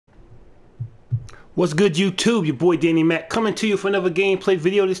What's good, YouTube? Your boy Danny Mac coming to you for another gameplay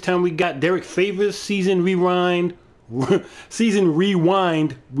video. This time we got Derrick Favors season rewind reward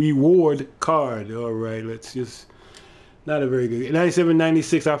card. All right, let's just not a very good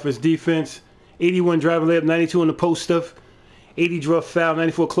 97-96 offense defense, 81 driving layup, 92 on the post stuff, 80 draw foul,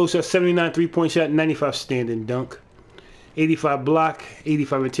 94 close up, 79 3-point shot, 95 standing dunk, 85 block,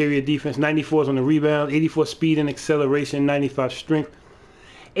 85 interior defense, 94s on the rebound, 84 speed and acceleration, 95 strength,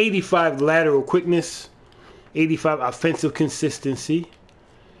 85 lateral quickness, 85 offensive consistency,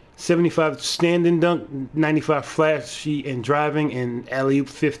 75 standing dunk, 95 flashy and driving, and alley-oop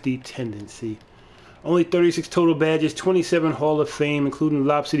 50 tendency. Only 36 total badges, 27 Hall of Fame, including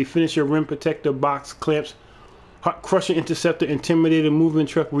Lob City finisher, rim protector, box clamps, heart crusher, interceptor, intimidator, moving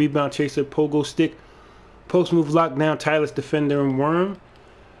truck, rebound chaser, pogo stick, post move, lockdown, tireless defender, and worm.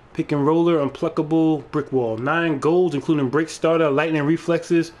 Pick and roller, unpluckable, brick wall. 9 golds, including break starter, lightning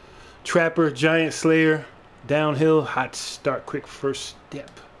reflexes, trapper, giant slayer, downhill, hot start, quick first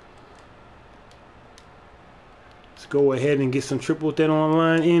step. Let's go ahead and get some triple that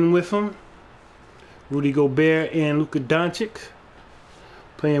online in with him. Rudy Gobert and Luka Doncic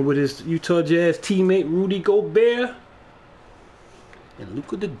playing with his Utah Jazz teammate Rudy Gobert and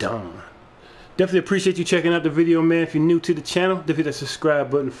Luka the Don. Definitely appreciate you checking out the video, man. If you're new to the channel, definitely hit that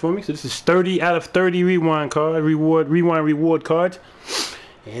subscribe button for me. So this is 30 out of 30 rewind reward cards.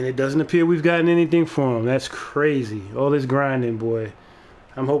 And it doesn't appear we've gotten anything for them. That's crazy. All this grinding, boy.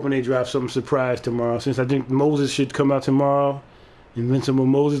 I'm hoping they drop something surprise tomorrow, since I think Moses should come out tomorrow. Invincible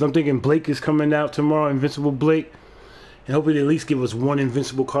Moses. I'm thinking Blake is coming out tomorrow, Invincible Blake. And hopefully they at least give us one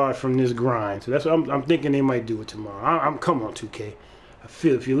invincible card from this grind. So that's what I'm thinking they might do it tomorrow. Come on, 2K. I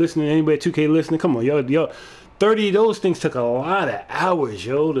feel if you're listening, anybody 2K listening, come on, y'all. 30 of those things took a lot of hours,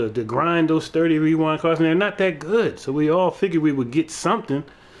 yo, to grind those 30 rewind cards, and they're not that good. So we all figured we would get something.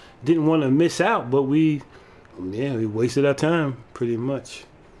 Didn't want to miss out, but we wasted our time pretty much.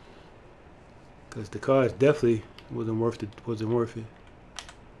 Because the cards definitely wasn't worth it.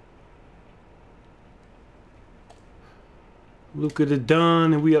 Luka the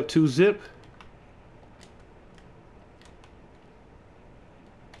Don, and we up 2-zip.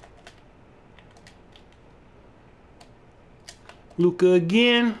 Luka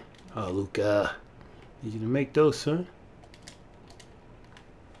again. Oh, Luka. Need you to make those, son.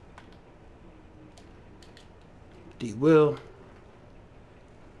 D. Will.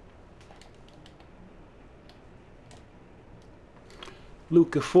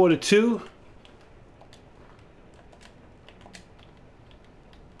 Luka 4-2.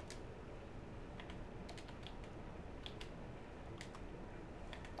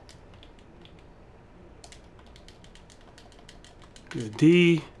 Good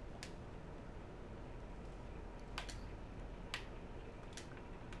D.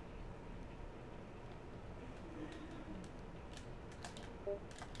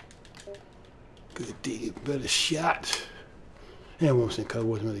 Good D. Better shot. And Wilson Cut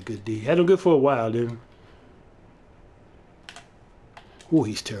wasn't really good D. Had him good for a while, didn't he? Oh,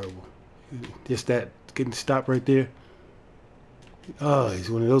 he's terrible. Just that getting stopped right there. Oh, he's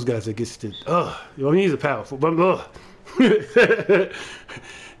one of those guys that gets to. Oh, I mean, he's a powerful. But oh.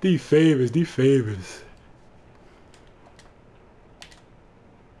 D favors.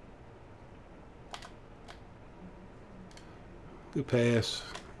 Good pass.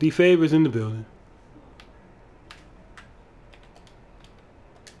 D favors in the building.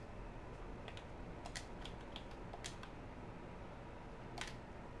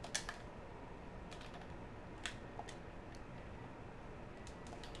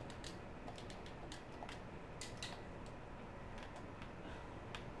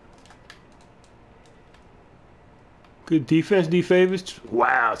 Good defense, D favors.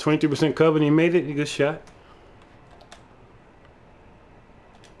 Wow, 23% cover and he made it. Good shot.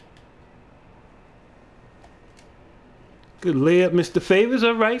 Good layup, Mr. Favors.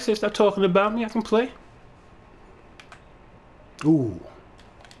 All right, so stop talking about me. I can play. Ooh.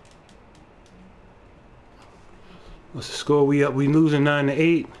 What's the score? We up. We losing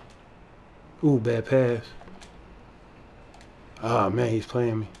 9-8. Ooh, bad pass. Oh man, he's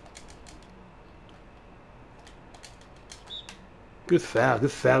playing me. Good foul,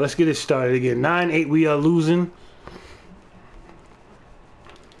 good foul. Let's get it started again. 9-8, we are losing.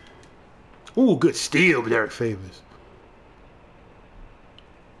 Ooh, good steal, Derrick Favors.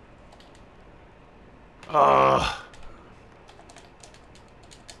 Oh,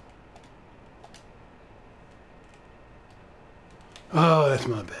 that's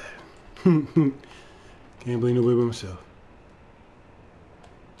my bad. Can't blame nobody but myself.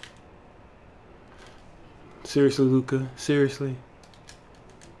 Seriously, Luka? Seriously?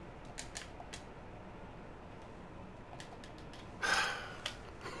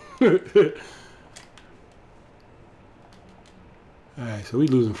 Alright, so we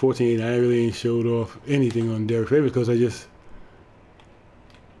losing 14-8. I really ain't showed off anything on Derrick Favors because I just...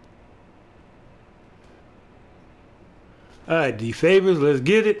 Alright, D Favors, let's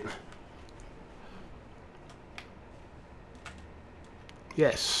get it.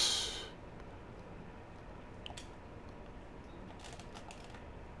 Yes.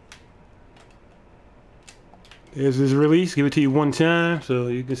 There's his release. Give it to you one time so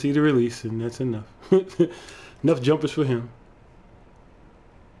you can see the release, and that's enough. Enough jumpers for him.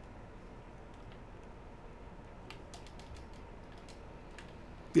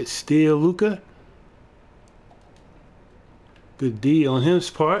 Good steal, Luka. Good D on his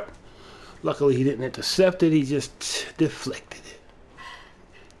part. Luckily, he didn't intercept it. He just deflected it.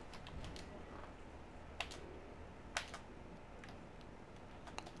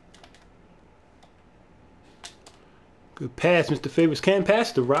 Good pass. Mr. Favors can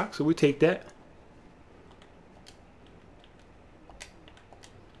pass the rock, so we take that.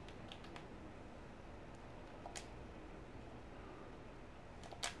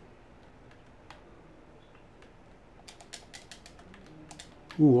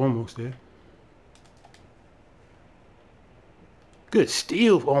 Ooh, almost there. Good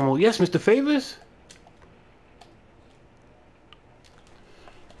steal, almost. Yes, Mr. Favors.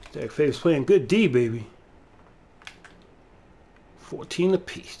 Derrick Favors playing good D, baby. 14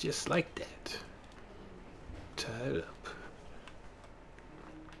 apiece, just like that. Tie it up.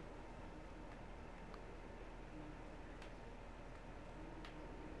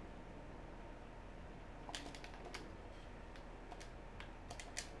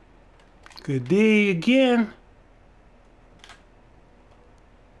 Good D again.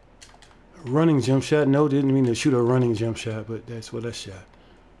 Running jump shot. No, didn't mean to shoot a running jump shot, but that's what I shot.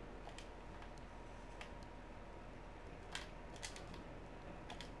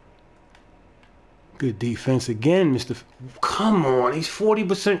 Good defense again, Mr. Come on, he's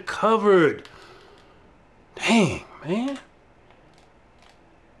 40% covered. Dang, man.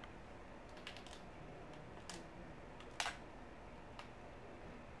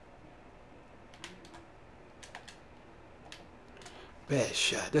 Bad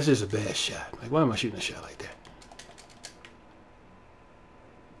shot. That's just a bad shot. Like, why am I shooting a shot like that?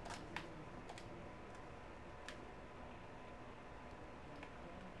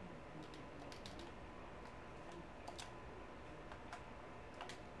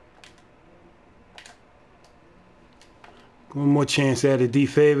 One more chance at it. D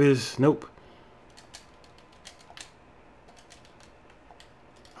Favors. Nope.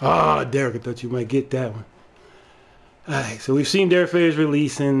 Ah, Derrick, I thought you might get that one. Alright, so we've seen Derrick Favors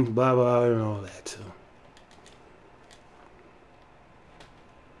releasing, blah, blah, and all that. So.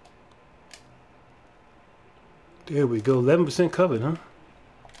 There we go. 11% covered, huh?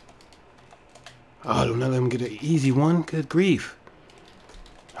 Oh, don't let him get an easy one. Good grief.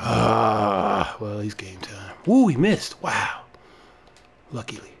 Ah, well, he's game time. Ooh, he missed. Wow.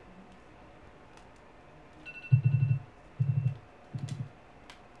 Luckily.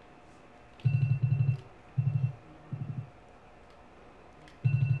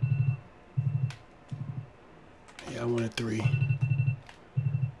 Yeah, I wanted 3.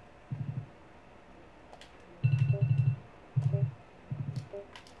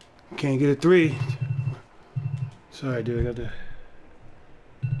 Can't get a 3. Sorry, dude. I got the...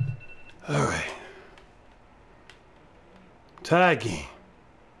 All right. Tie game.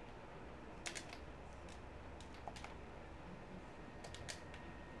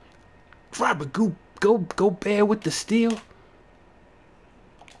 Robert, go bad with the steal.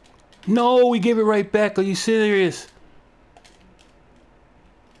 No, we gave it right back. Are you serious?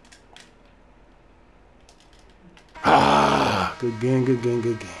 Ah, good game, good game,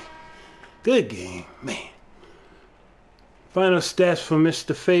 good game. Good game, man. Final stats from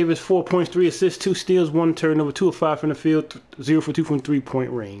Mr. Favors: 4 points, 3 assists, 2 steals, 1 turnover, 2 of 5 from the field, 0 for 2 from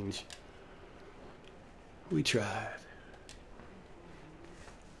 3-point range. We tried.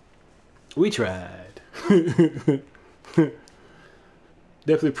 We tried.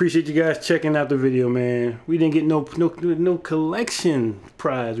 Definitely appreciate you guys checking out the video, man. We didn't get no collection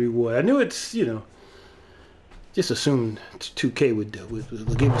prize reward. I knew it's, you know, just assumed 2K would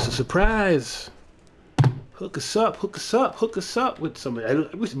give us a surprise. Hook us up, hook us up, hook us up with somebody.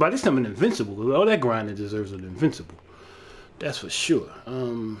 By this time, an invincible. All that grinding deserves an invincible. That's for sure.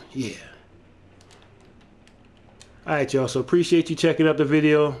 Yeah. Alright, y'all. So appreciate you checking out the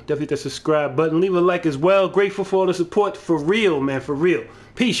video. Definitely hit that subscribe button. Leave a like as well. Grateful for all the support. For real, man. For real.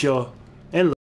 Peace, y'all. And love.